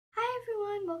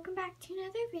welcome back to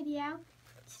another video.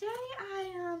 Today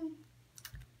I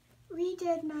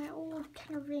redid my old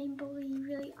kind of rainbowy,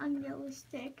 really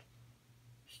unrealistic,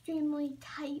 extremely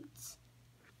tight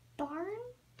barn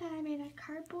that I made out of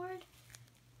cardboard.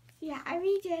 Yeah, I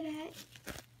redid it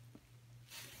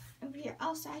over here.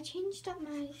 Also, I changed up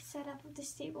my setup of the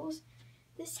stables.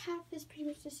 This half is pretty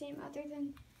much the same other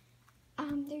than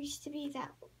there used to be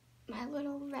my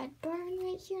little red barn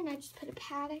right here, and I just put a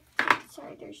paddock.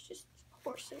 Sorry, there's just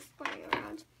horses running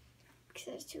around because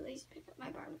I was too lazy to pick up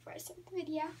my barn before I started the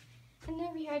video. And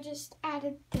over here I just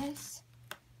added this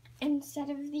instead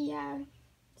of the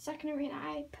second arena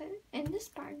I put in this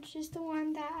barn, which is the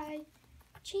one that I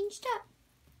changed up.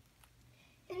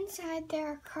 Inside there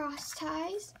are cross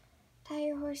ties. Tie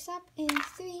your horse up in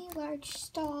 3 large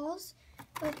stalls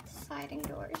with sliding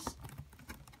doors.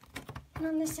 And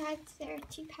on the sides there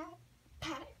are 2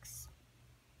 paddocks.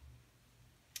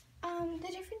 The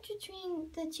difference between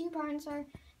the 2 barns are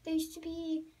there used to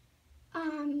be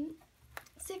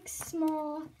 6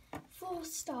 small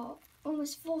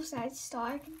almost full-size stall.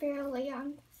 I could barely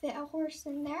fit a horse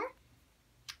in there.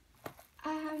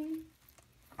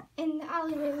 And the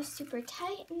alleyway was super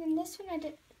tight. And then this one I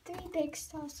did 3 big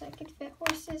stalls so I could fit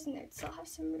horses and they'd still have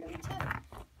some room to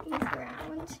move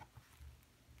around.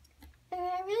 And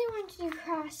I really wanted to do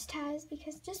cross ties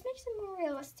because it just makes it more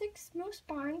realistic. Most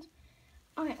barns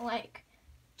aren't like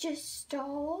just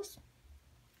stalls.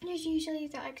 There's usually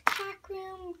either like tack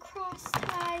room, cross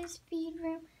ties, feed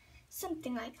room,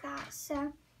 something like that.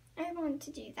 So I wanted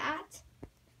to do that.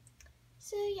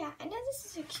 So yeah, I know this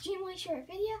is an extremely short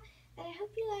video, but I hope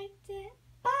you liked it.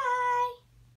 Bye!